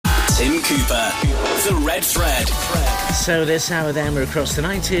Tim Cooper, The Red Thread. So this hour then we're across the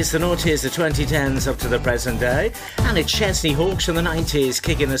 90s, the noughties, the 2010s up to the present day, and it's Chesney Hawkes from the 90s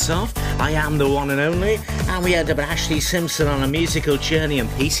kicking us off. I Am the One and Only, and we end up with Ashley Simpson on a musical journey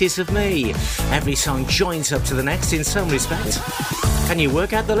and Pieces of Me. Every song joins up to the next in some respect. Can you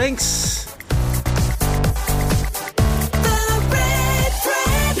work out the links?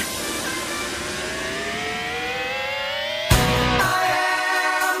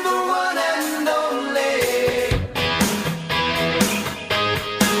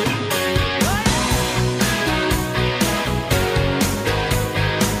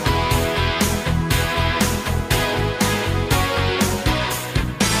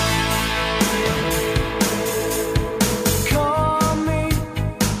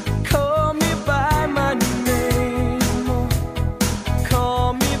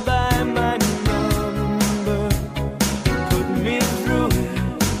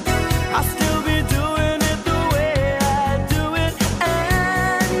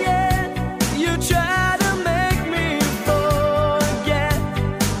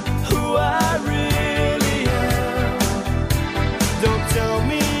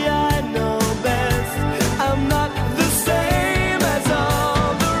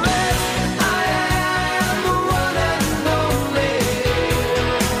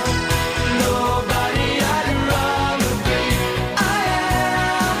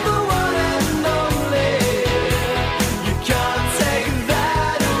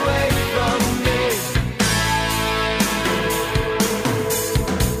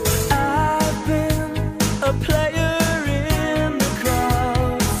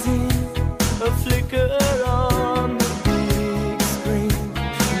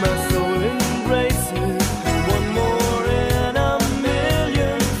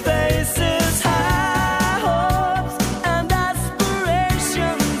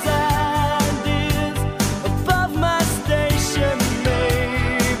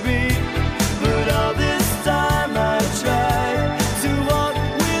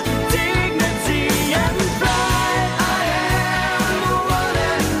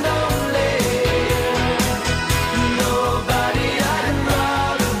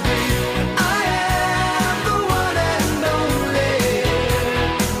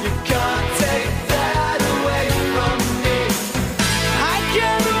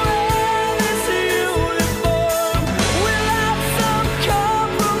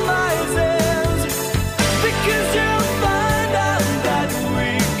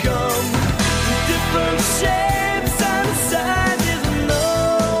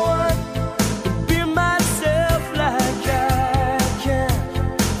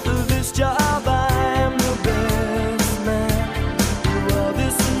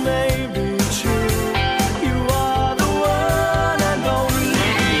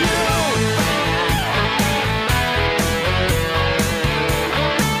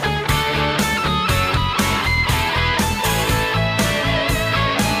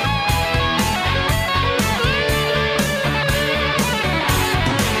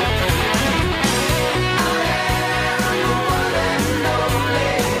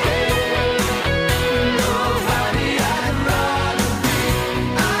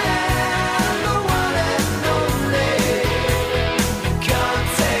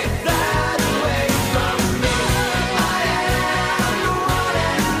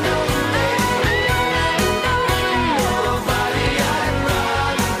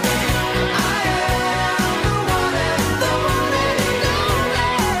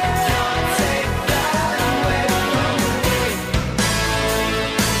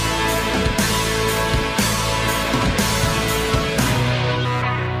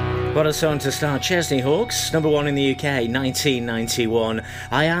 What a song to start. Chesney Hawkes, number one in the UK, 1991.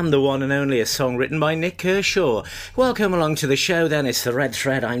 I Am the One and Only, a song written by Nick Kershaw. Welcome along to the show then. It's The Red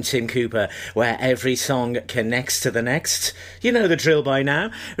Thread. I'm Tim Cooper, where every song connects to the next. You know the drill by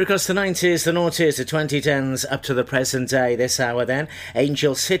now. Across the 90s, the noughties, the 2010s, up to the present day. This hour then,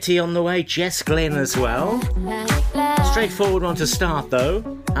 Angel City on the way, Jess Glynn as well. Straightforward one to start though,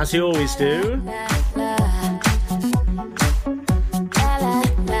 as you always do.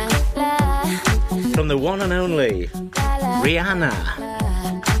 From the one and only Rihanna.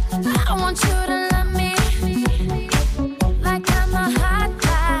 I want you to love me like I'm a hot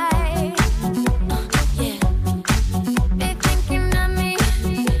guy. Yeah. Be thinking of me,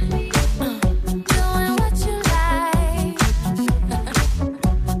 doing what you like.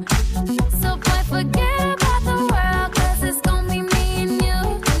 So boy, forget about the world, 'cause it's gonna be me and you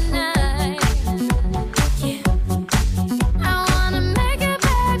tonight. Yeah. I wanna make it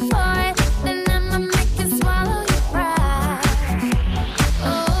back for it, then I'ma make you swallow your pride.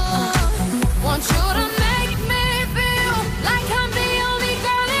 Oh.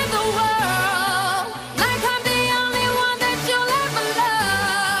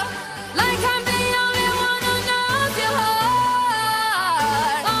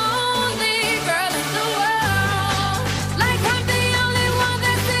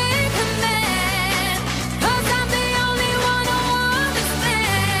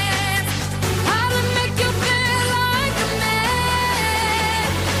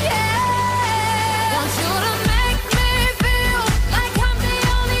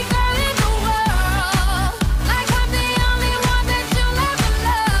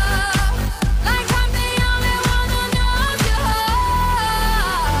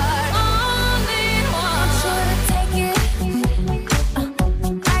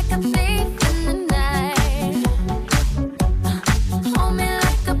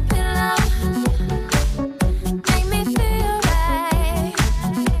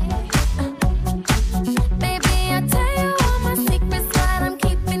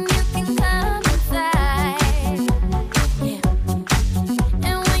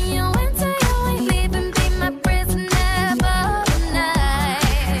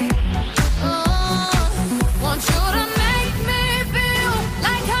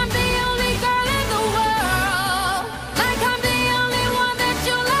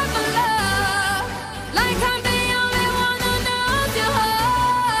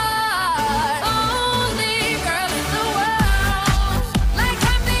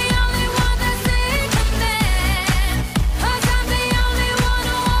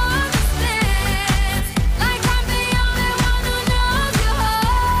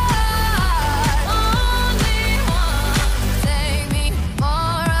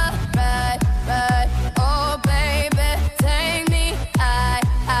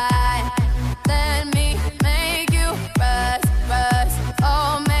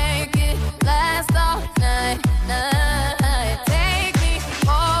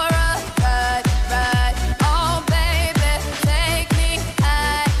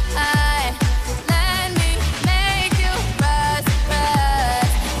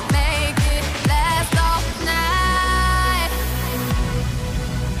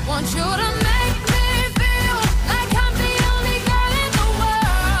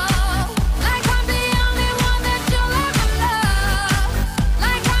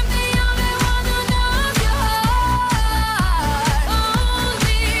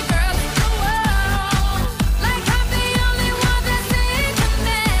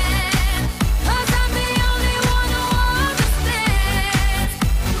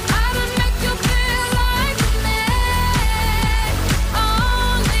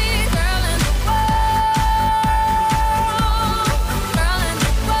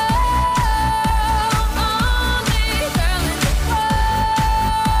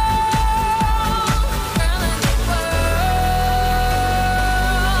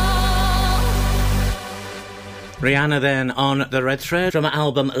 Rihanna then on the Red Thread from her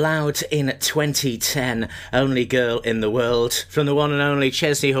album Loud in 2010, Only Girl in the World, from the one and only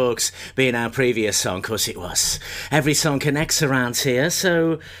Chesney Hawkes being our previous song, of course it was. Every song connects around here,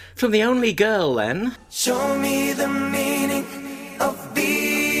 so from the Only Girl then. Show me the meaning of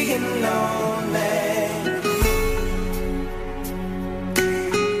being lonely.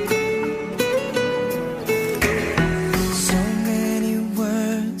 So many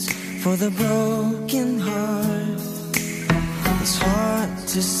words for the broken heart. It's hard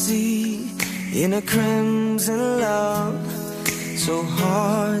to see in a crimson love, so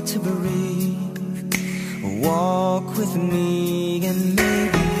hard to breathe. Walk with me and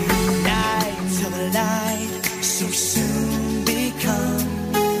maybe night till the light so soon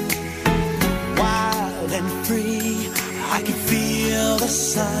become wild and free. I can feel the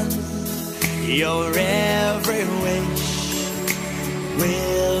sun. Your every wish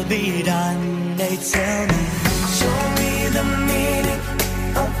will be done. They tell me, show me the meaning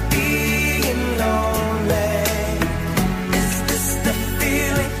of being lonely. Is this the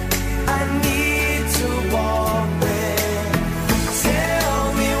feeling I need to walk with?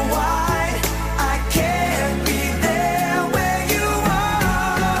 Tell me why I can't be there where you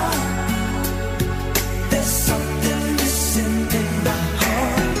are. There's something missing in my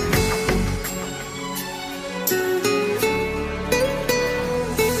heart.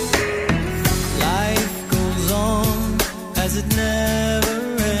 Life goes on as it never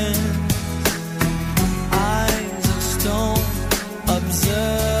ends. Eyes of stone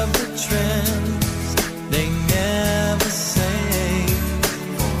observe the trends. They never say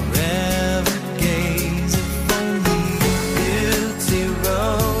forever gaze. If only beauty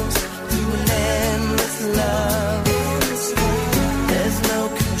rose through an endless love. There's no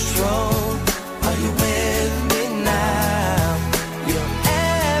control. Are you with me now? Your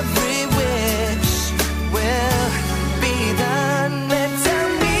every wish will be done. Tell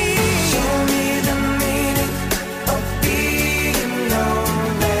me, show me the meaning of being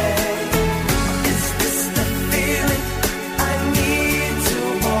lonely. Is this the feeling I need to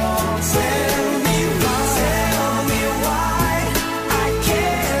walk? Tell me why I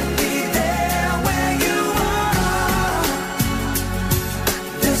can't be there where you are.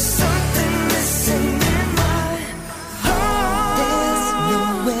 There's something missing in my heart. There's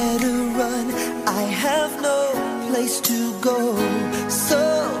nowhere to run. I have no place to go.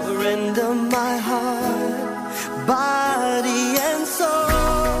 Surrender my heart, body and soul.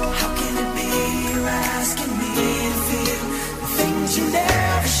 How can it be you're asking me to feel the things you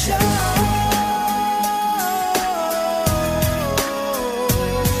never show?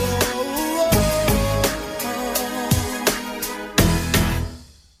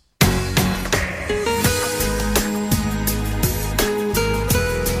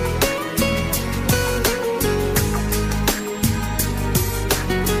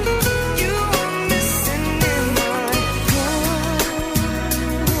 You are missing in my heart.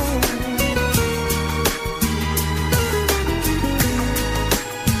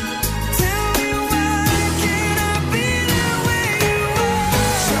 Tell me why can't I be there where you are?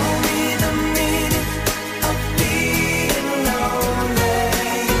 Show me the meaning of being lonely.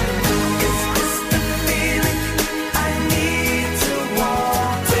 Is this the feeling I need to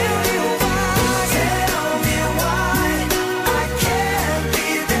walk? Tell me why I can't be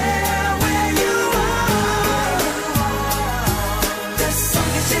there where you are. There's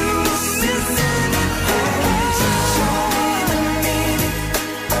something missing in my heart. Show me the meaning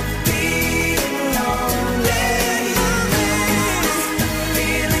of being lonely. Is this the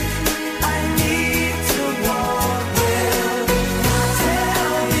feeling I need to walk with?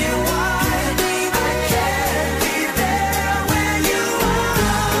 Tell me why I can't be there where you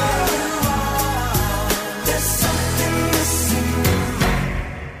are. There's something missing.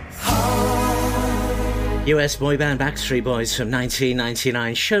 US boy band Backstreet Boys from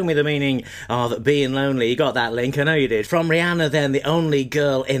 1999. Show me the meaning of being lonely. You got that link, I know you did. From Rihanna then, the only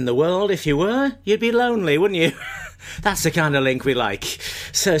girl in the world. If you were, you'd be lonely, wouldn't you? That's the kind of link we like.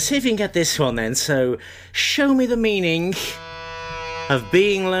 So see if you can get this one then. So show me the meaning of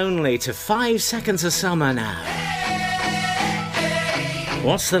being lonely to 5 Seconds of Summer now.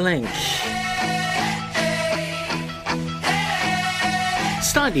 What's the link?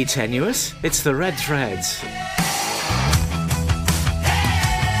 Slightly tenuous. It's the Red Threads.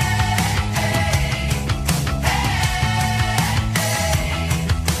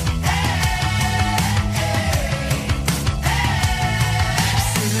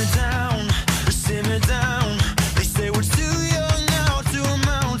 Simmer down. They say we're too young now to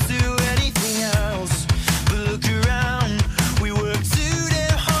amount to anything else. But look around, we work too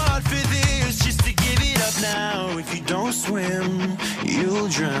damn hard for this just to give it up now.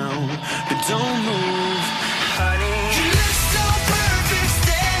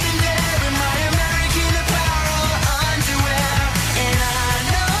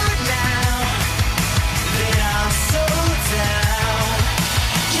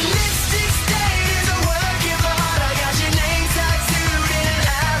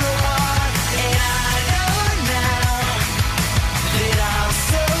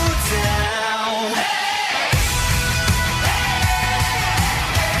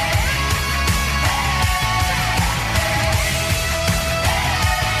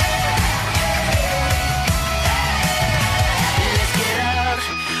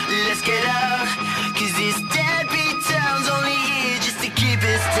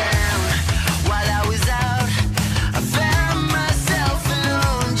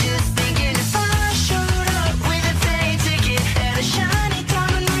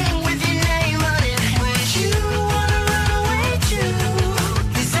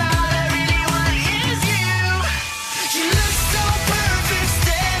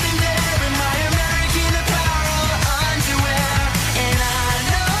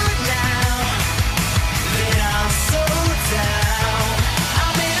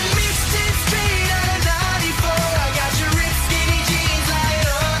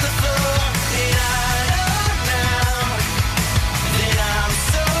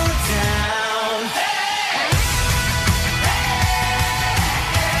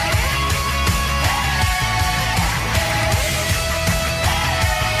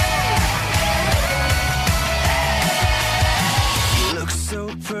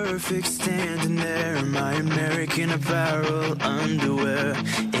 American Apparel underwear.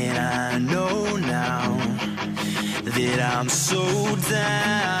 And I know now that I'm so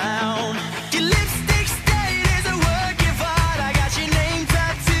down. Your lipstick stain is a work of art. I got your name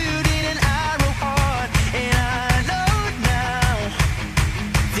tattooed in an arrow heart. And I know now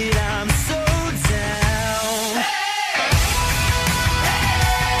that I'm so down.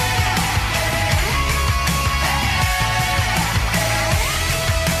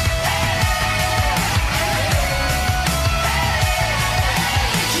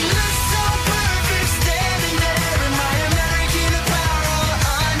 You look so perfect standing there in my American Apparel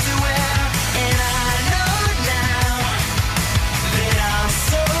underwear. And I know now that I'm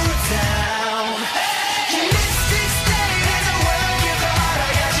so down. Your lipstick stain is a work of art.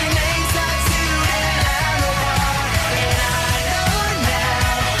 I got your name tattooed in an arrow heart. And I know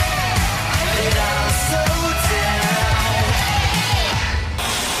now that I'm so down.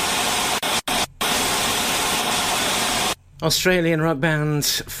 Australian rock band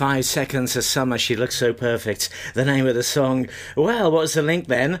 5 Seconds of Summer, She Looks So Perfect, the name of the song. Well, what's the link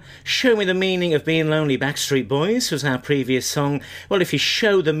then? Show Me the Meaning of Being Lonely, Backstreet Boys was our previous song. Well, if you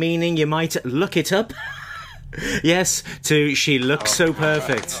show the meaning, you might look it up. Yes, to She Looks So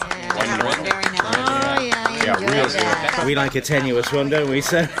Perfect. We like a tenuous one, don't we?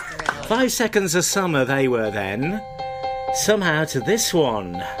 So, 5 Seconds of Summer they were then. Somehow to this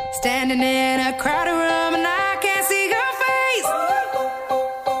one. Standing in a crowded room and I can't see your face.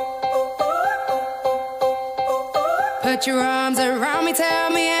 Put your arms around me, tell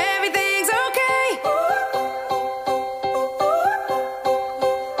me everything's okay.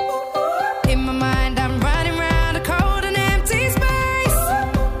 In my mind, I'm running round a cold and empty space.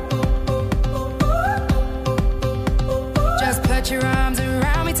 Just put your arms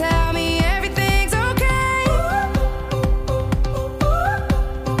around me, tell me everything's okay.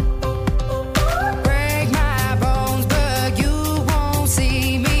 Break my bones, but you won't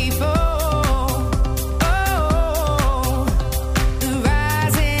see me fall. Oh, the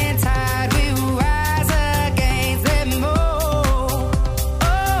rising tide will rise against them all.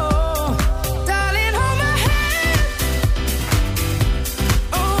 Oh, darling, hold my hand.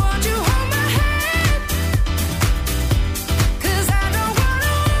 Oh, won't you hold my hand? 'Cause I don't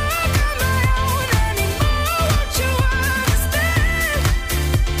wanna walk on my own anymore. Won't you understand?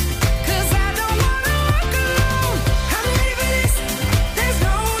 'Cause I don't wanna walk alone. I'm ready for this. There's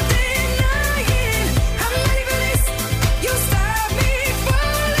no denying. I'm ready for this. You stop me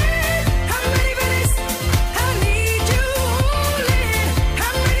falling. I'm ready for this. I need you holding.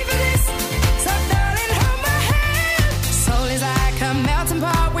 I'm ready for this. So darling, hold my hand. Soul is like a melting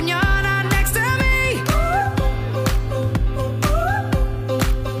pot when you're not next to me.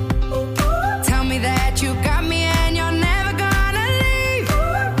 Tell me that you got me and you're never gonna leave.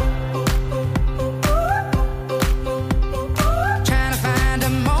 Trying to find a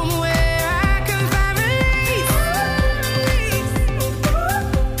moment where I can find relief.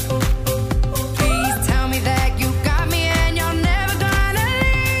 Please tell me that you got me and you're never gonna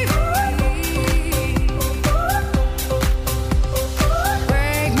leave.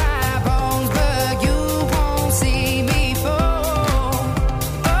 Break my bones, but you won't see me fall.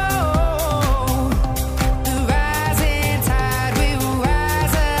 Oh, the rising tide will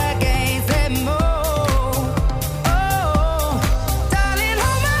rise against them all. Oh, darling,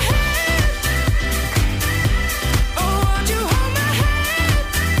 hold my hand. Oh, won't you hold my hand?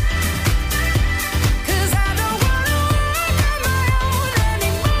 'Cause I don't wanna walk on my own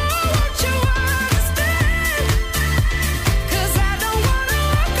anymore. Won't you understand? 'Cause I don't wanna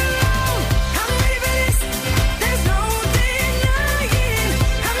walk alone. I'm ready for this. There's no denying.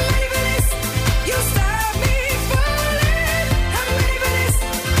 I'm ready for this. You stop me falling. I'm ready for this.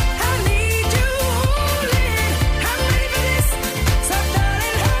 I need you holding. I'm ready for this. So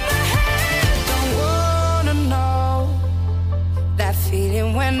darling, hold my hand. Don't wanna know that feeling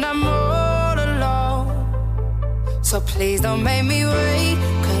when I'm all alone. So please don't make me wait,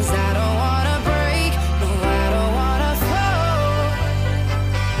 'cause I don't wanna break. No, I don't wanna fall.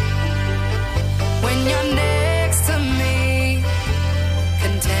 When you're next to me,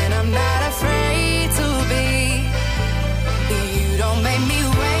 content I'm not afraid to be. You don't make me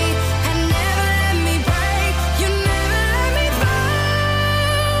wait and never let me break. You never let me fall.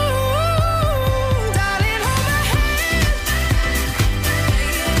 Darling, hold my hand.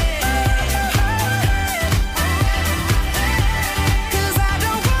 'Cause I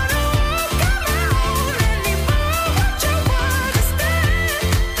don't wanna walk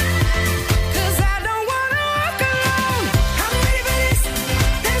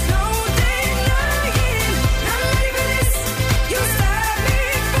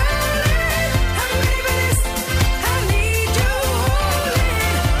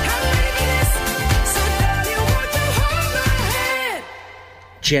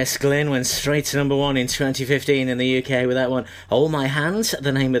Jess Glynn went straight to number 1 in 2015 in the UK with that one. Hold My Hand,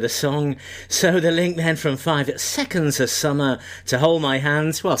 the name of the song. So the link then from 5 Seconds of Summer to Hold My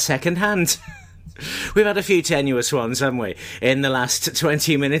Hand, well, second hand. We've had a few tenuous ones, haven't we, in the last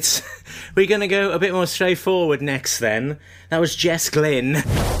 20 minutes. We're going to go a bit more straightforward next then. That was Jess Glynn.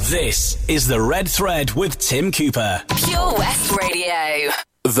 This is The Red Thread with Tim Cooper. Pure West Radio.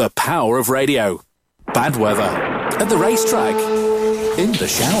 The power of radio. Bad weather. At the racetrack. In the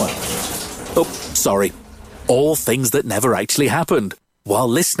shower. Oh, sorry. All things that never actually happened. While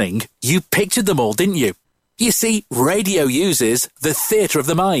listening, you pictured them all, didn't you? You see, radio uses the theatre of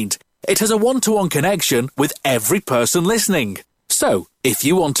the mind. It has a one-to-one connection with every person listening. So, if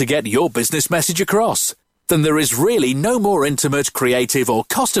you want to get your business message across, then there is really no more intimate, creative or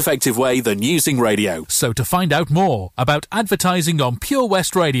cost-effective way than using radio. So to find out more about advertising on Pure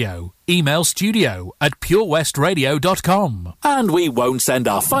West Radio, email studio@purewestradio.com. And we won't send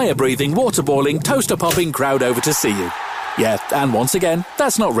our fire-breathing, water-boiling, toaster-popping crowd over to see you. Yeah, and once again,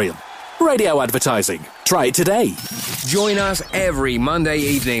 that's not real. Radio advertising. Try it today. Join us every Monday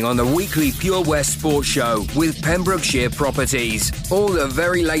evening on the weekly Pure West Sports Show with Pembrokeshire Properties. All the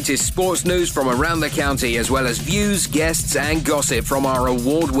very latest sports news from around the county, as well as views, guests and gossip from our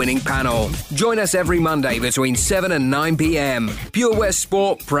award-winning panel. Join us every Monday between 7 and 9 p.m. Pure West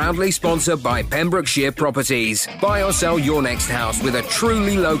Sport, proudly sponsored by Pembrokeshire Properties. Buy or sell your next house with a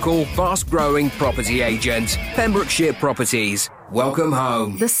truly local, fast-growing property agent. Pembrokeshire Properties. Welcome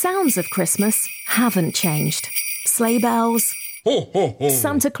home. The sounds of Christmas haven't changed. Sleigh bells,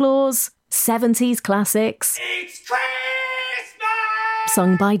 Santa Claus, 70s classics. It's Christmas!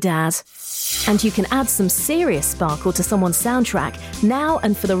 Sung by Dad. And you can add some serious sparkle to someone's soundtrack now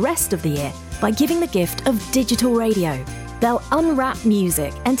and for the rest of the year by giving the gift of digital radio. They'll unwrap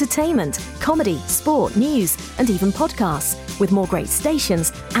music, entertainment, comedy, sport, news, and even podcasts with more great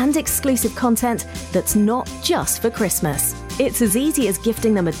stations and exclusive content that's not just for Christmas. It's as easy as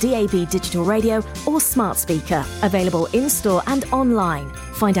gifting them a DAB digital radio or smart speaker, available in-store and online.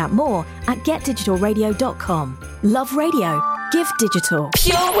 Find out more at getdigitalradio.com. Love radio. Give digital.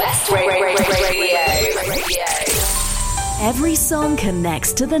 Pure West Radio. Every song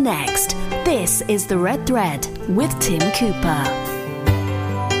connects to the next. This is The Red Thread with Tim Cooper.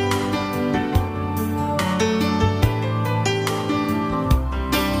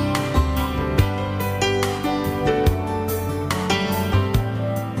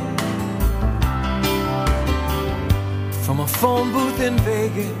 From a phone booth in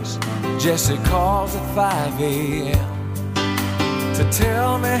Vegas, Jessie calls at 5 a.m. to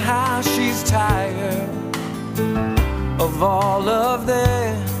tell me how she's tired of all of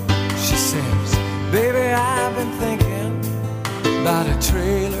them. She says, baby, I've been thinking about a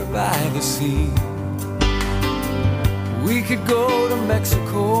trailer by the sea. We could go to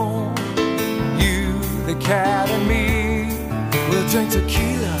Mexico, you, the cat and me. We'll drink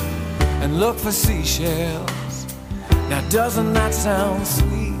tequila and look for seashells. Now doesn't that sound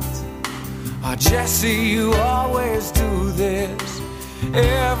sweet? Oh, Jessie, you always do this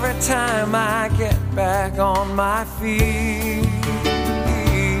every time I get back on my feet.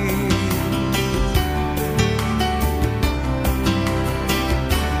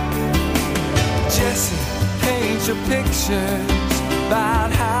 Jessie, paint your pictures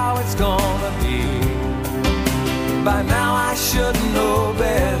about how it's gonna be. By now I should know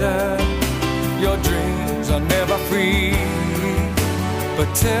better. Your dreams are never free.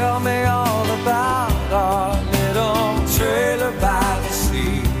 But tell me all about our little trailer by the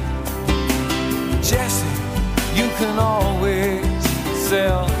sea. Jessie, you can always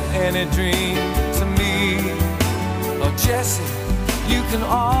sell any dream to me. Oh, Jessie, you can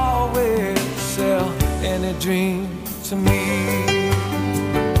always sell any dream to me.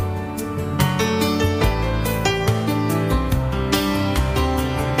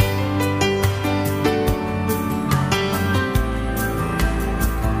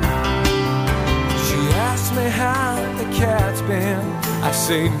 Me how the cat's been. I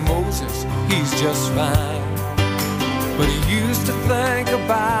say Moses, he's just fine, but he used to think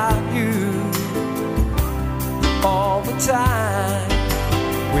about you all the time.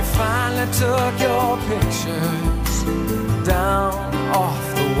 We finally took your pictures down off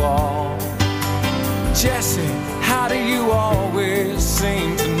the wall. Jessie, how do you always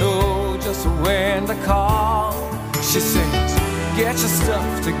seem to know just when to call? She says, get your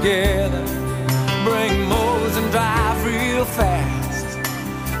stuff together, bring Mose and drive real fast.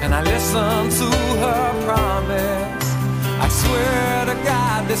 And I listen to her promise. I swear to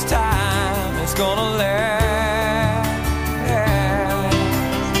God this time it's gonna last.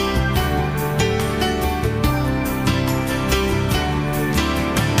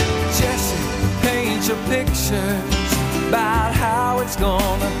 you pictures about how it's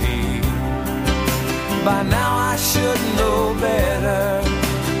gonna be. By now I should know better.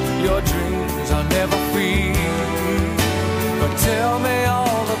 Your dreams are never free. But tell me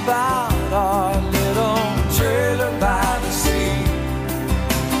all about our little trailer by the sea.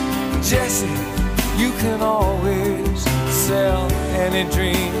 Jesse, you can always sell any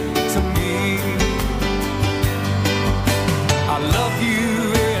dream to me. I love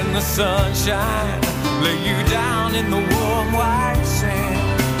you in the sunshine, lay you down in the warm white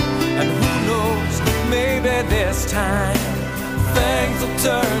sand. And who knows, maybe this time things will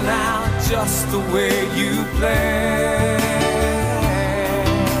turn out just the way you planned.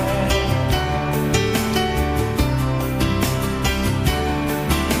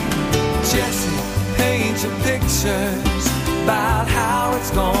 Jesse, paint your pictures about how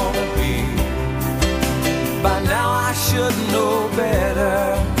it's gonna be. By now I should know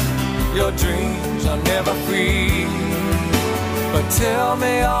better. Your dreams are never free. But tell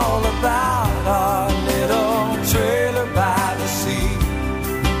me all about our little trailer by the sea.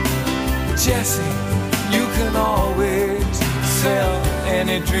 Jesse, you can always sell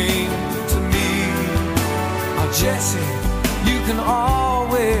any dream to me. Oh, Jesse, you can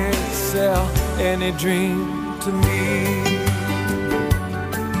always sell any dream to me.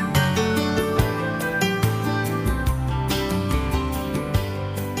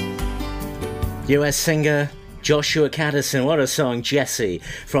 US singer Joshua Caddison, what a song, Jessie,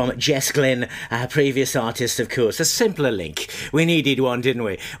 from Jess Glynn, our previous artist, of course. A simpler link. We needed one, didn't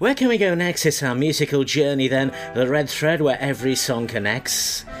we? Where can we go next? It's our musical journey then, the red thread where every song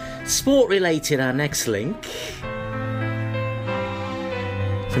connects. Sport-related, our next link.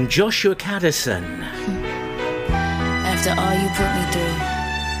 From Joshua Caddison. After all you put me through,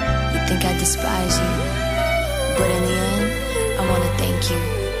 you think I despise you. But in the end, I want to thank you,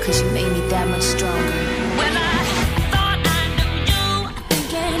 because you made me that much stronger. When I thought I knew you,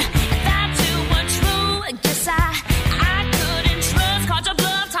 thinking that you were true, I guess I couldn't trust, caught your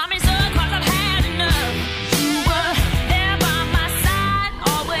bluff, taught me so, cause I've had enough. You were there by my side,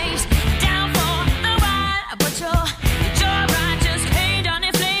 always down for the ride, but your ride just came down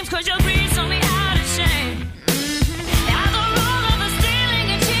in flames, cause your greed saw me out of shame. Now the role of the stealing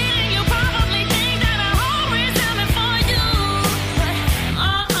and cheating, you probably think that I always am it for you, but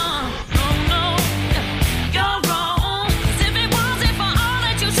no, your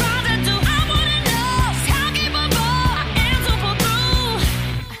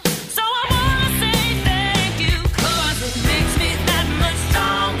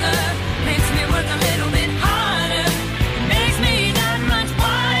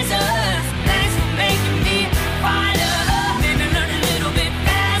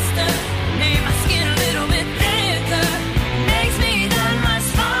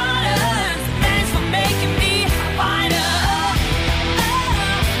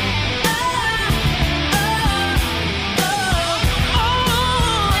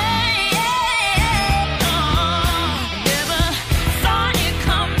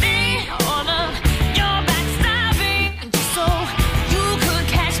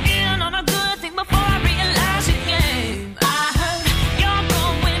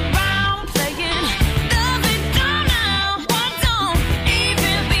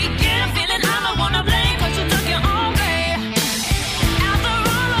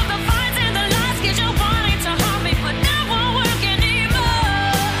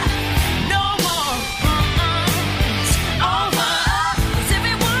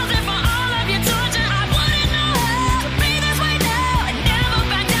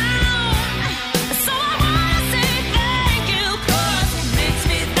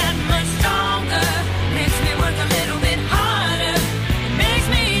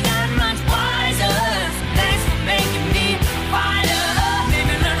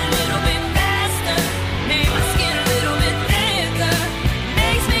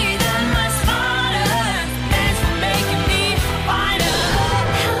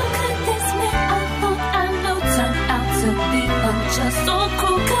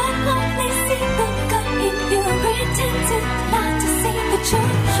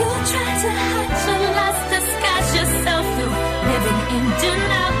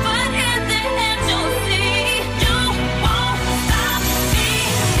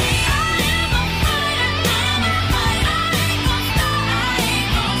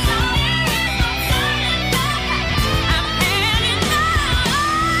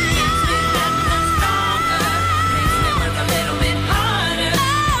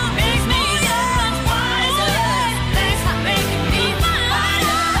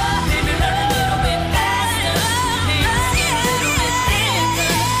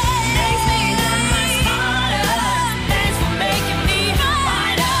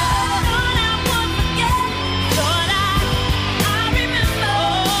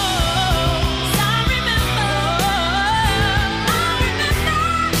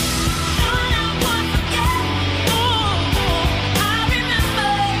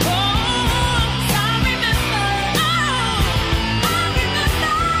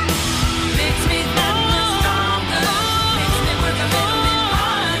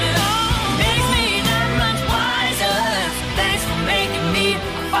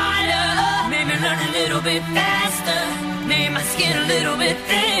get a little bit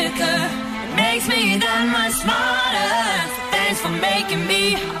thicker. It makes me that much smarter. So thanks for making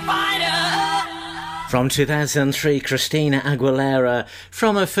me a fighter. From 2003, Christina Aguilera,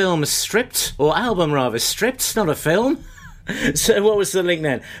 from her film Stripped, or album rather, Stripped, not a film. So what was the link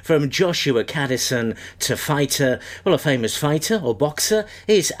then? From Joshua Caddison to fighter. Well, a famous fighter or boxer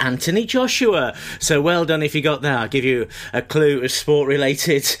is Anthony Joshua. So well done if you got that. I'll give you a clue as sport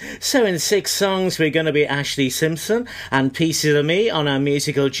related. So in 6 songs, we're going to be Ashley Simpson and Pieces of Me on our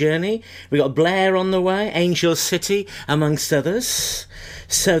musical journey. We got Blair on the way, Angel City, amongst others.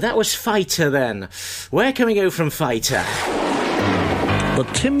 So that was Fighter then. Where can we go from Fighter? The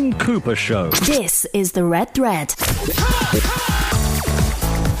Tim Cooper Show. This is the Red Thread.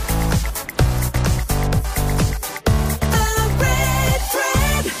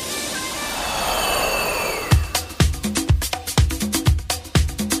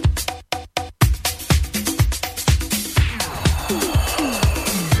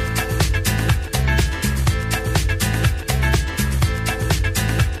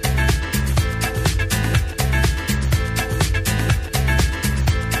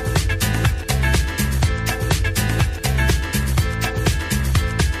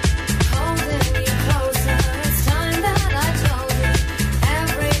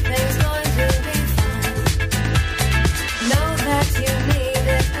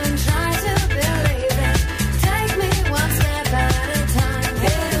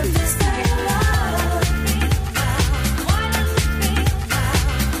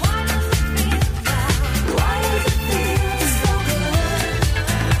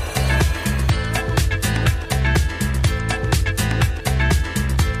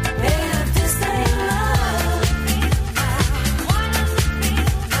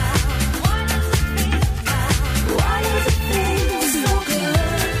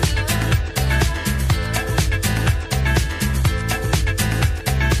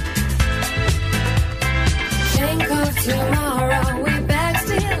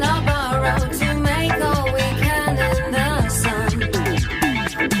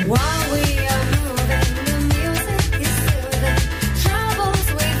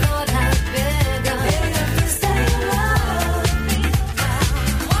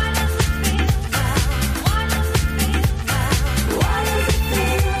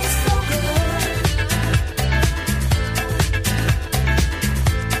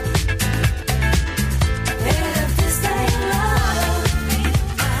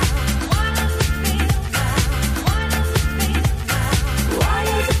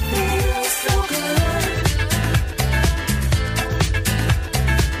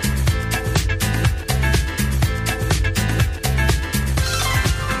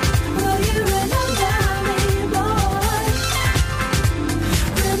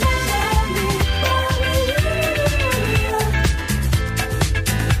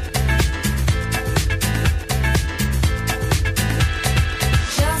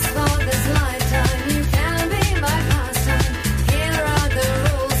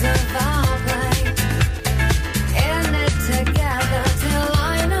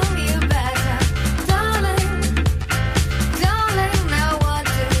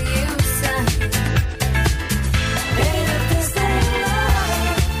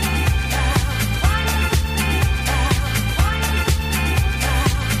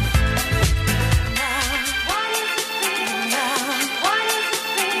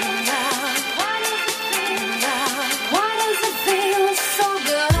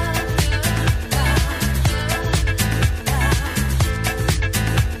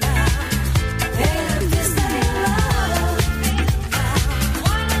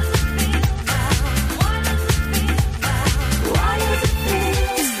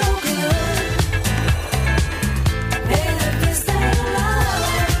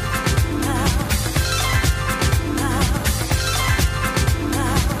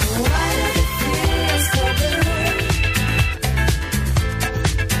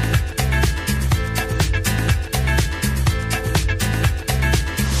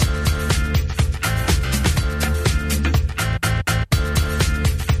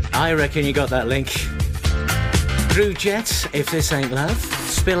 I reckon you got that link. Groove Jet, If This Ain't Love,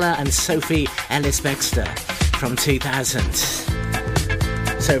 Spiller and Sophie Ellis-Bextor from 2000.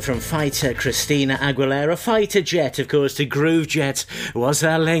 So from Fighter, Christina Aguilera, Fighter Jet, of course, to Groove Jet was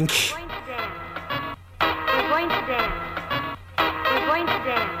our link. We're going to dance. We're going to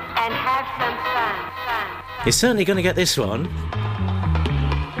dance and have some fun. You're certainly going to get this one.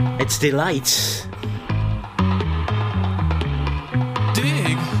 It's Delight.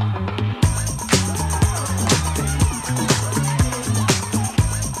 Dig.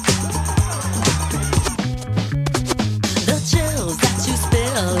 The chill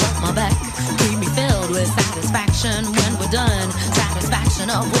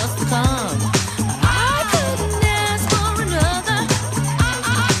of what's to come. I couldn't ask for another.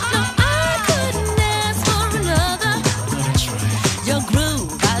 No, I couldn't ask for another. That's right. Your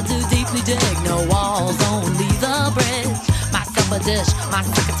groove, I do deeply dig. No walls, only the bridge. My supper dish, my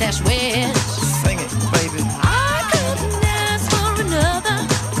succotash wish. Sing it, baby. I couldn't ask for another.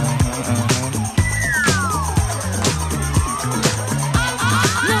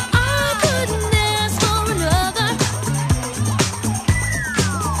 No, I couldn't ask for another.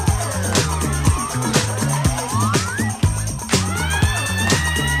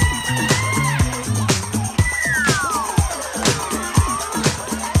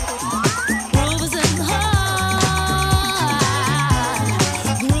 Groove is in the heart.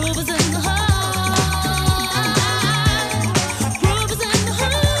 Groove is in the heart. Groove is in the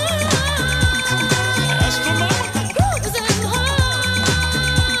heart. That's the moment. Groove is in the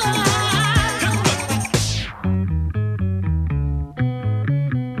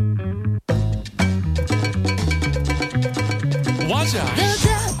Watch out. The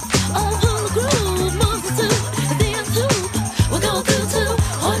depth of who the groove moves us to, the dance hoop we're going through to,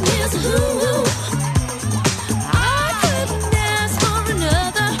 or nears a who. I couldn't ask for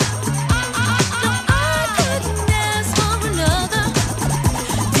another. No, I couldn't ask for another.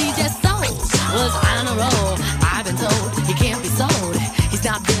 DJ Soul was on a roll. I've been told he can't be sold. He's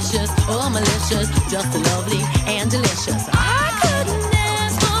not vicious or malicious, just lovely and delicious. I couldn't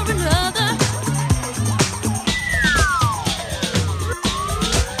ask for another.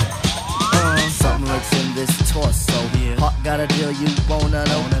 Something lurks in this torso. Heart got a deal you wanna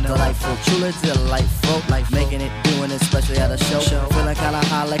know. Delightful, truly delightful. Life making it, doing it, especially at a show. Feeling kinda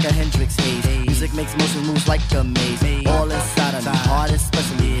high like a Hendrix haze. Music makes motion moves like a maze. All inside of me, heart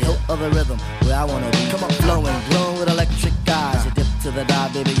especially. Hilt of the rhythm, where I wanna be. Come on, flowing, glowing with electric eyes. You dip to the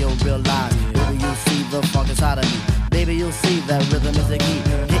dive, baby, you'll realize. Baby, you'll see the funk inside of me. Baby, you'll see that rhythm is the key.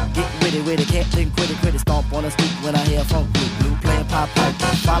 Get with it, can't think, quit it. Stomp on the street when I hear funk blue playing pop pipe.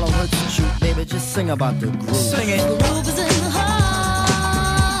 Follow her to shoot, baby, just sing about the groove. Sing it. Groove is in the heart.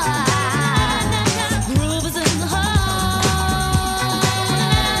 Groove is in the heart.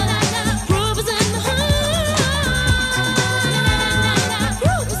 Groove is in the heart.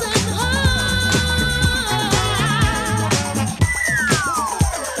 Groove is in the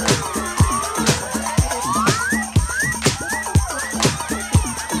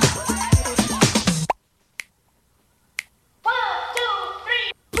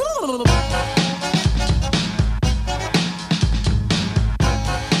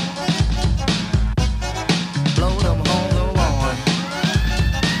Blow them home the lawn.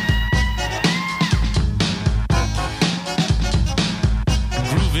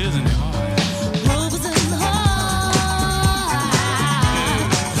 Groove is in the heart. Groove is in the heart.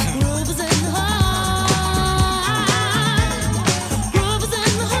 Groove is in the heart. Groove is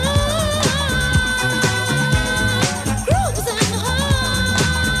in the heart. Groove is in the heart.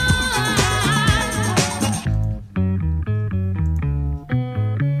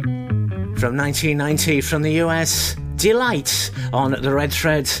 From 1990, from the US, Delight on the Red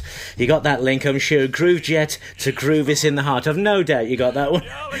Thread. You got that link, I'm sure. Groove Jet to Groove is in the Heart. I've no doubt you got that one.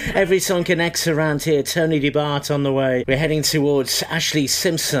 Every song connects around here. Tony DeBart on the way. We're heading towards Ashley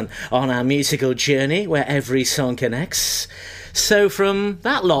Simpson on our musical journey, where every song connects. So from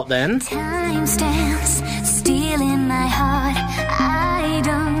that lot then... Time stands still in my heart. I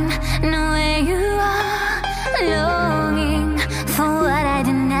don't know where you are, longing for what I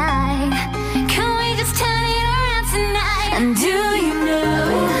denied. Can we just turn it around tonight? And do you know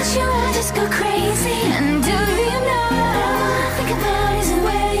that you wanna just go crazy? And do you know all I think about is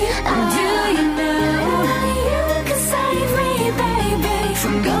where you are? And do you know you can save me, baby,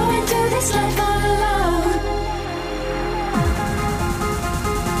 from going through this life all alone?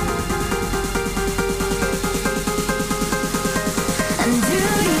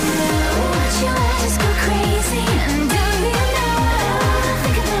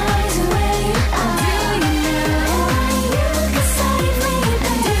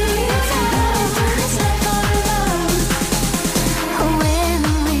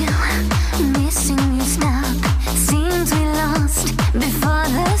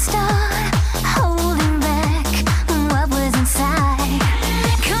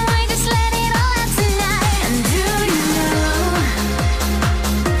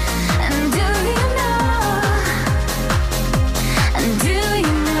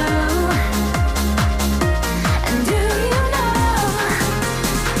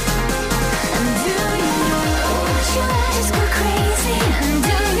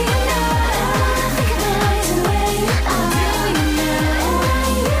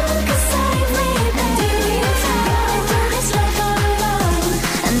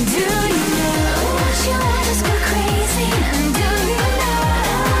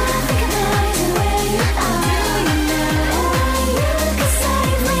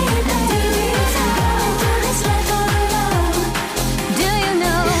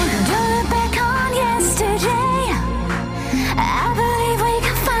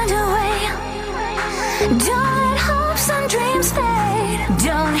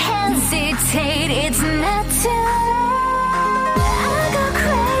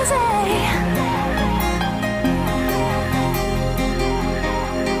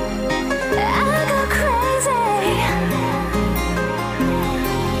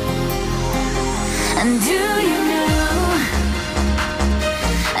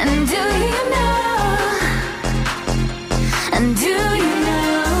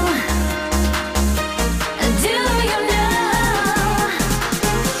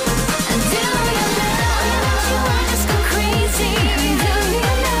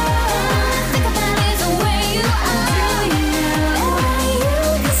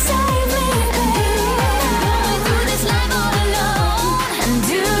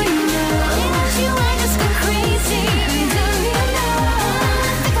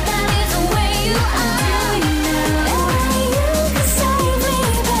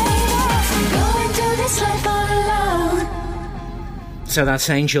 So that's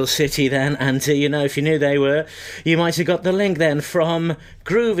Angel City then, and you know, if you knew they were, you might have got the link then from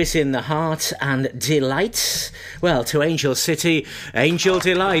Groove is in the Heart and Delight, well, to Angel City, Angel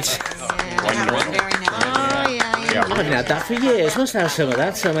Delight. I haven't had that for years. Must have some of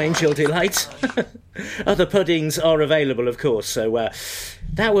that, some Angel Delight. Other puddings are available, of course, so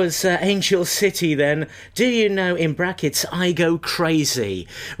that was Angel City then. Do you know, in brackets, I Go Crazy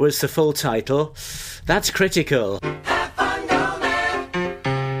was the full title. That's critical.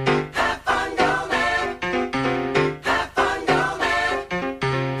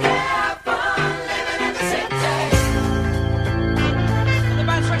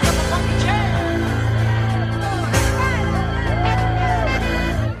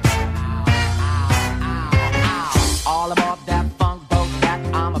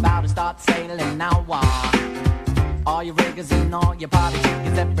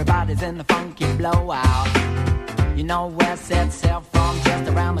 Everybody's in the funky blowout. You know where set sail from, just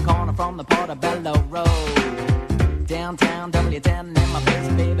around the corner from the Portobello Road. Downtown W10 in my face,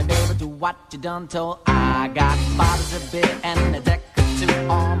 baby, baby, do what you done told. I got bottles of beer and a deck or two.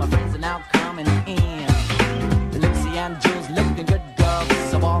 All my friends are now coming in. Lucy and Jules looking good girls,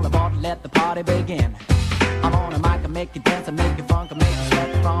 so all aboard, let the party begin. I'm on a mic, I make you dance, I make you funk, I make you sweat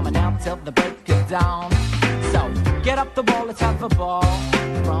from now till the break of dawn. So get up the wall, let's have a ball.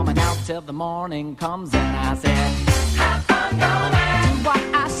 From and out till the morning comes and I said, have fun, go man. Do what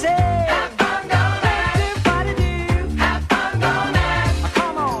I say. Have fun, go man. Do what I do. Have fun, go man.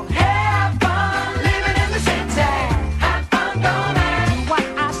 Come on, have fun living in the city. Have fun, go man. Do what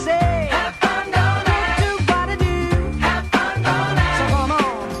I say. Have fun, go man. Do what I do. Have fun, go man. So come on,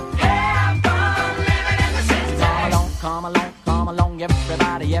 have fun living in the city. Come along,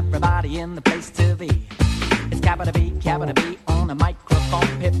 everybody, everybody in the place to be. It's capital B on the microphone,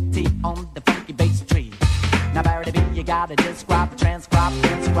 Pip T on the funky bass tree. Now, Barry B, you gotta describe, transcribe,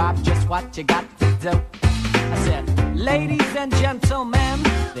 inscribe just what you got to do. I said, ladies and gentlemen,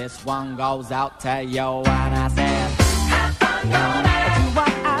 this one goes out to you. And I said, have fun, go man. Do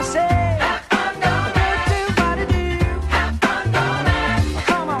what I say. Have fun, go man. Do what I do. Have fun, go man.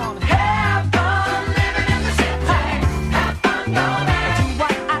 Come on, have fun living in the city. Have fun, go man. Do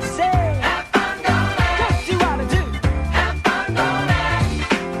what I say. Have fun, go man. Do what I do. Have fun, go man.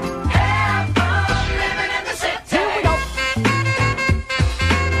 Have fun living in the city. Here we go.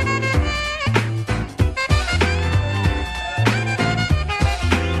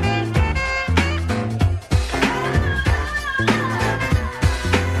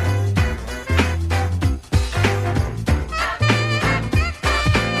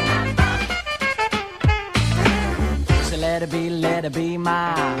 So let it be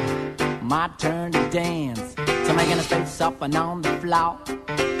my turn to dance. So making a space up and on the floor,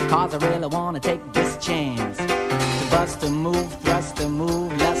 cause I really wanna take this chance. To bust a move, thrust a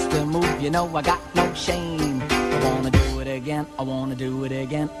move, lust a move, you know I got no shame. I wanna do it again, I wanna do it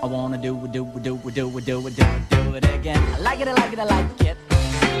again, I wanna do it again. I like it, I like it, I like it.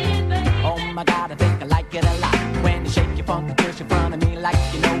 Oh my God, I think I like it a lot. When you shake your funky push in front of me like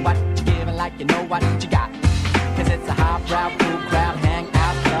you know what you're giving, like you know what you got. Cause it's a highbrow, cool crowd, hang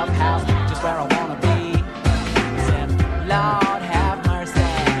out, clubhouse, just where I wanna be. I said, Lord have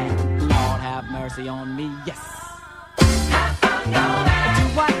mercy on me, yes. Have fun, go man. Do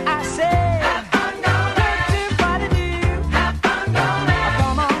what I say. Have fun, go man. Do what I do. Have fun, go man.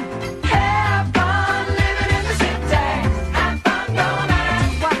 Come on, have fun living in the city. Have fun, go man. Do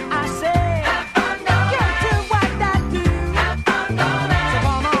what I say. Have fun, go man. Do what I do. Have fun, go man. So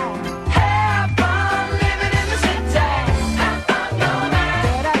come on, have fun living in the city. Have fun, go man.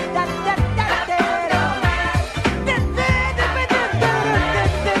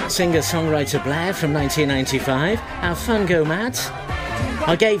 Singer-songwriter Blair from 1995. Have fun, go Matt.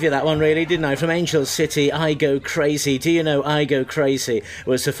 I gave you that one really, didn't I? From Angel City, I Go Crazy. Do you know I Go Crazy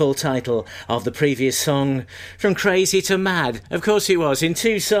was the full title of the previous song? From Crazy to Mad. Of course it was. In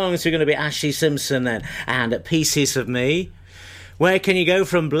 2 songs we're going to be Ashley Simpson then and Pieces of Me. Where can you go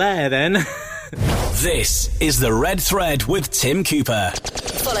from Blair then? This is The Red Thread with Tim Cooper.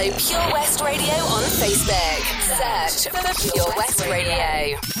 Follow Pure West Radio on Facebook. Search for Pure West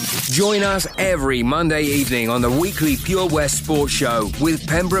Radio. Join us every Monday evening on the weekly Pure West Sports Show with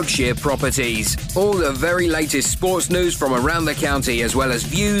Pembrokeshire Properties. All the very latest sports news from around the county, as well as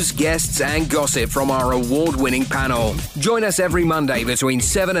views, guests and gossip from our award-winning panel. Join us every Monday between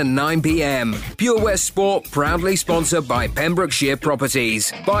 7 and 9 p.m. Pure West Sport, proudly sponsored by Pembrokeshire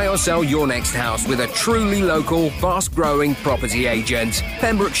Properties. Buy or sell your next house with a truly local, fast-growing property agent.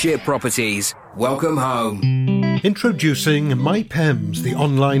 Pembrokeshire Properties. Welcome home. Introducing MyPems, the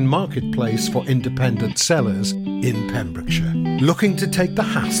online marketplace for independent sellers. in Pembrokeshire. Looking to take the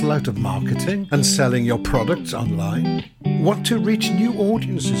hassle out of marketing and selling your products online? Want to reach new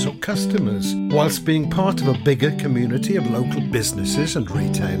audiences or customers whilst being part of a bigger community of local businesses and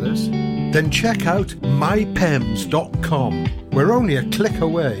retailers? Then check out mypems.com. We're only a click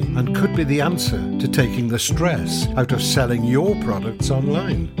away and could be the answer to taking the stress out of selling your products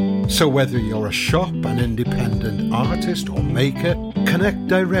online. So whether you're a shop, an independent artist or maker, connect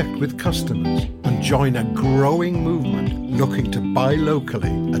direct with customers and join a growing movement looking to buy locally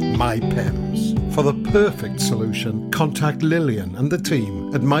at MyPems. For the perfect solution, contact Lillian and the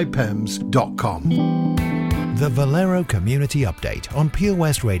team at mypems.com. The Valero Community Update on Pure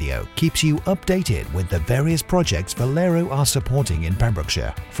West Radio keeps you updated with the various projects Valero are supporting in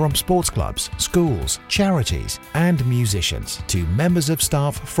Pembrokeshire, from sports clubs, schools, charities and musicians to members of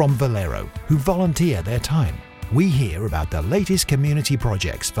staff from Valero who volunteer their time. We hear about the latest community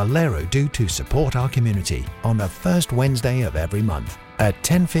projects Valero do to support our community on the first Wednesday of every month at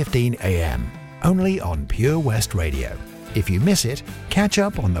 10:15 a.m. only on Pure West Radio. If you miss it, catch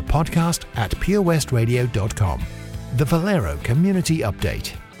up on the podcast at purewestradio.com. The Valero Community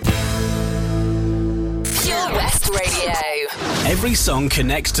Update. Pure West Radio. Every song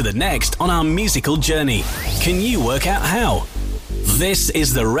connects to the next on our musical journey. Can you work out how? This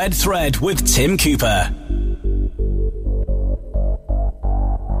is The Red Thread with Tim Cooper.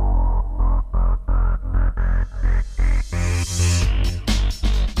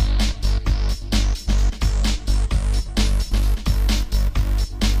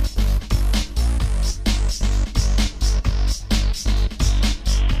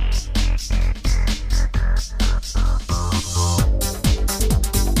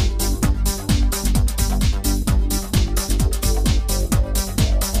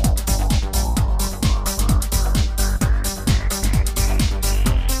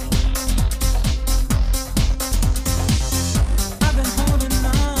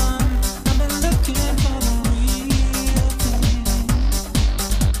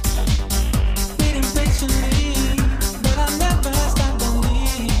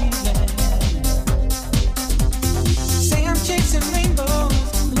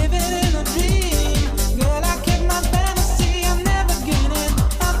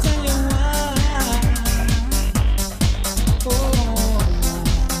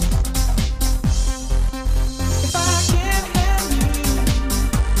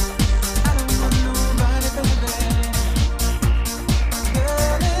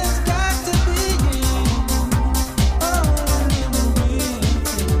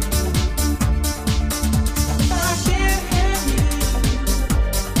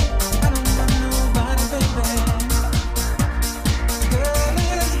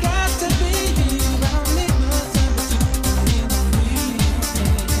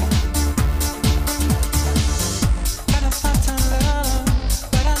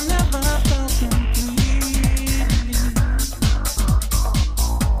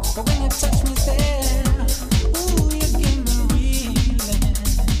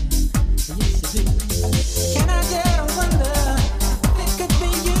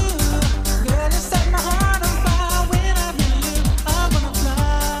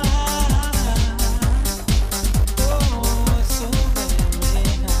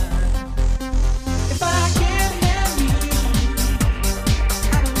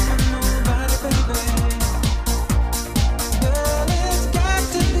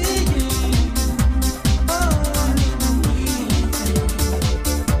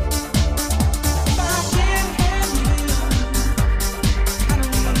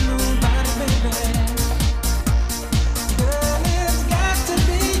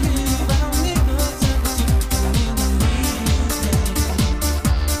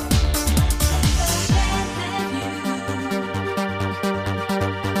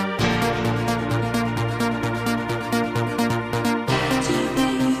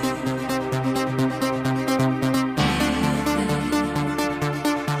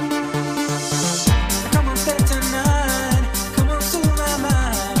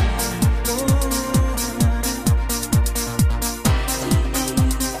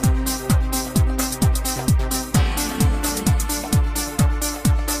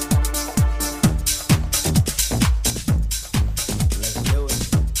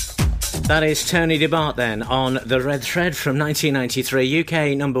 That is Tony DeBart then on The Red Thread from 1993,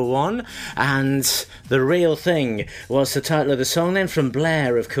 UK number one. And The Real Thing was the title of the song. Then from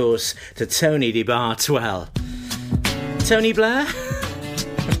Blair, of course, to Tony DeBart. Well, Tony Blair?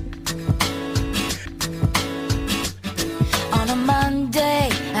 On a Monday,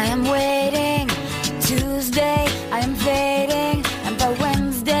 I am waiting. Tuesday, I am fading. And by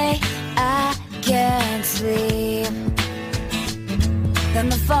Wednesday, I can't sleep.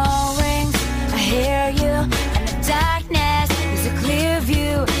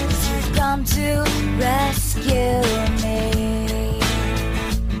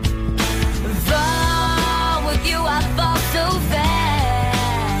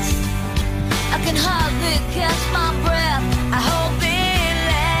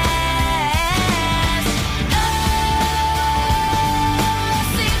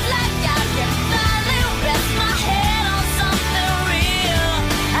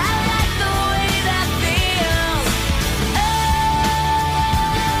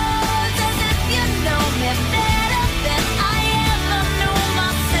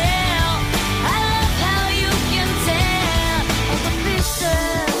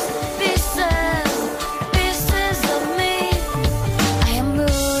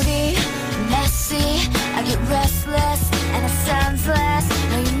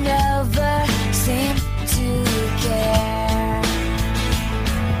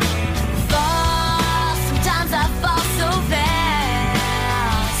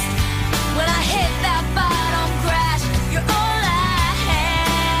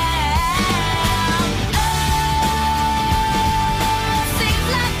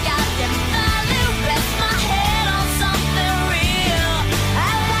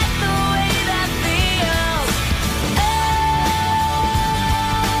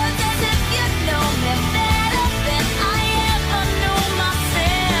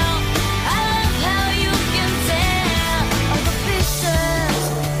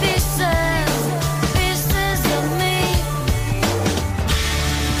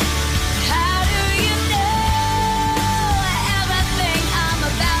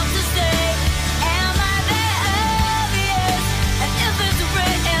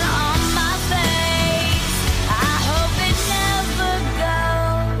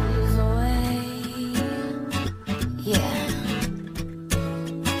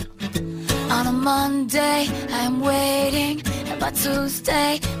 Monday, I am waiting, and by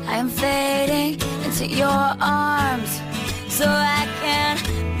Tuesday, I am fading into your arms, so I can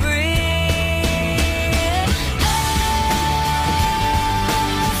breathe.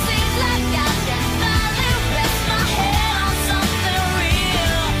 Seems like I can finally rest my head on something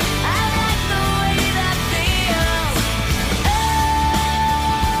real. I like the way that feels.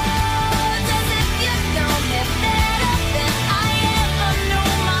 As if you know me better than I ever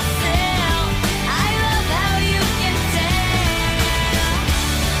knew myself. I love how you can tell.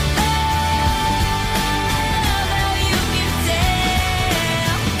 How you can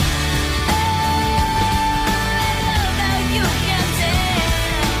tell. How you can tell.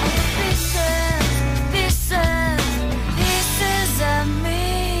 Pieces of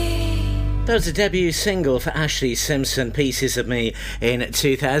me. That was a debut single for Ashley Simpson, Pieces of Me, in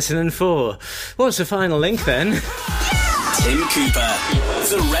 2004. What's the final link then? Tim Cooper,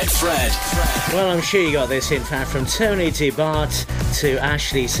 The Red Thread. Well, I'm sure you got this in fact from Tony to Bart to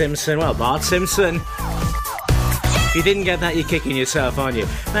Ashley Simpson. Well, Bart Simpson. If you didn't get that, you're kicking yourself, aren't you?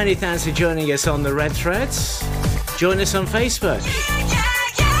 Many thanks for joining us on The Red Threads. Join us on Facebook.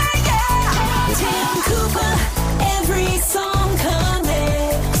 Tim Cooper, every song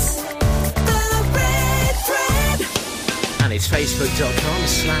connects. The Red Thread. And it's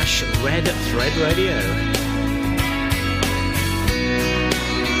facebook.com/Red Thread Radio.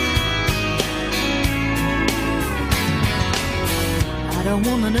 I don't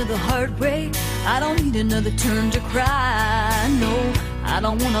want another heartbreak. I don't need another turn to cry. No, I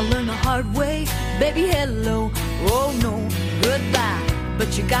don't want to learn the hard way. Baby, hello. Oh, no, goodbye.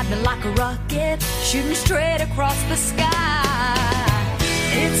 But you got me like a rocket, shooting straight across the sky.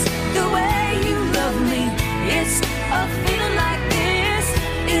 It's the way you love me. It's a feeling like this.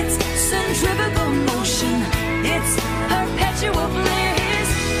 It's centrifugal motion. It's perpetual bliss.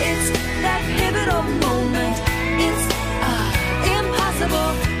 It's that pivotal moment. It's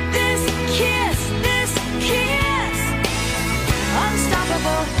impossible. This kiss.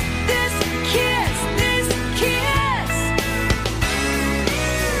 Unstoppable. This kiss.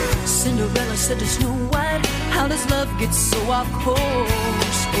 Cinderella said to Snow White, how does love get so off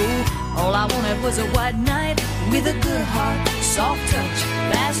course? Oh, all I wanted was a white knight with a good heart, soft touch,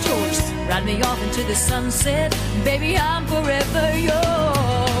 fast horse. Ride me off into the sunset, baby, I'm forever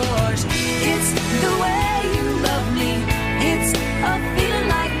yours. It's the way you love me. It's a feeling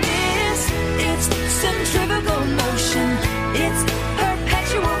like this. It's centrifugal motion. It's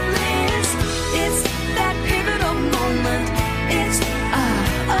perpetual bliss. It's that pivotal moment. It's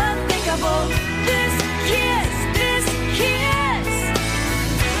unthinkable. This kiss.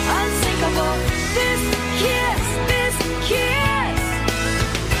 Unsinkable. This kiss.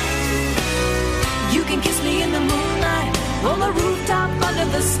 You can kiss me in the moonlight, on the rooftop under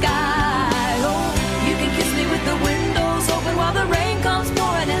the sky. Oh, you can kiss me with the windows open while the rain comes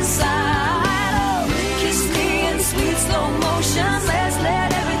pouring inside. Oh, kiss me in sweet slow motion. Let's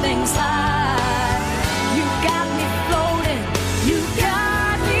let everything slide. You got me floating. You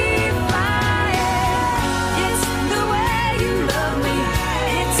got me flying. It's the way you love me.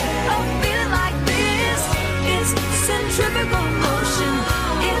 It's a feeling like this. It's centrifugal motion.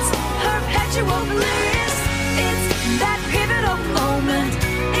 It's perpetual bliss. It's that pivotal moment.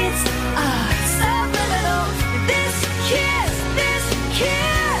 It's subliminal. This kiss.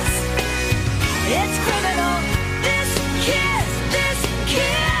 It's criminal. This kiss.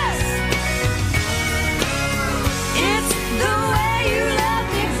 It's the way you love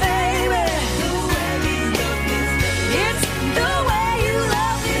me, baby. It's the way you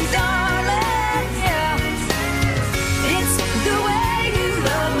love me, darling. Yeah. It's the way you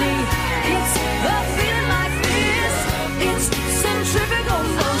love me. It's a feeling like this. It's centrifugal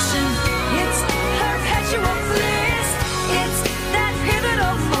motion. It's perpetual bliss. It's that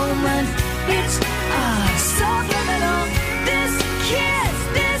pivotal moment. It's subliminal. This kiss.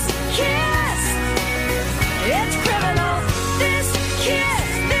 It's criminal. This kiss.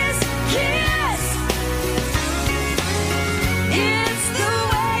 It's the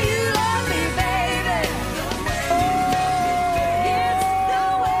way you love me, baby. It's the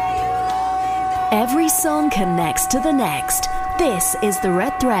way you love me. Every song connects to the next. This is The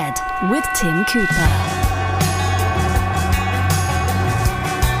Red Thread with Tim Cooper.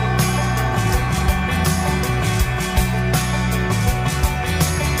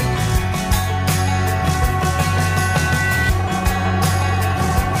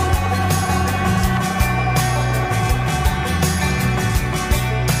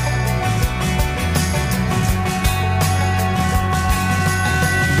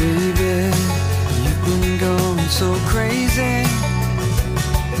 Baby, you've been going so crazy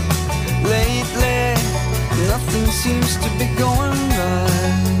lately.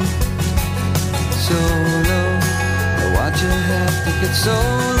 get so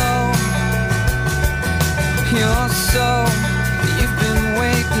low. You're so, you've been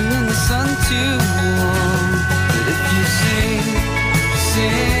waiting in the sun too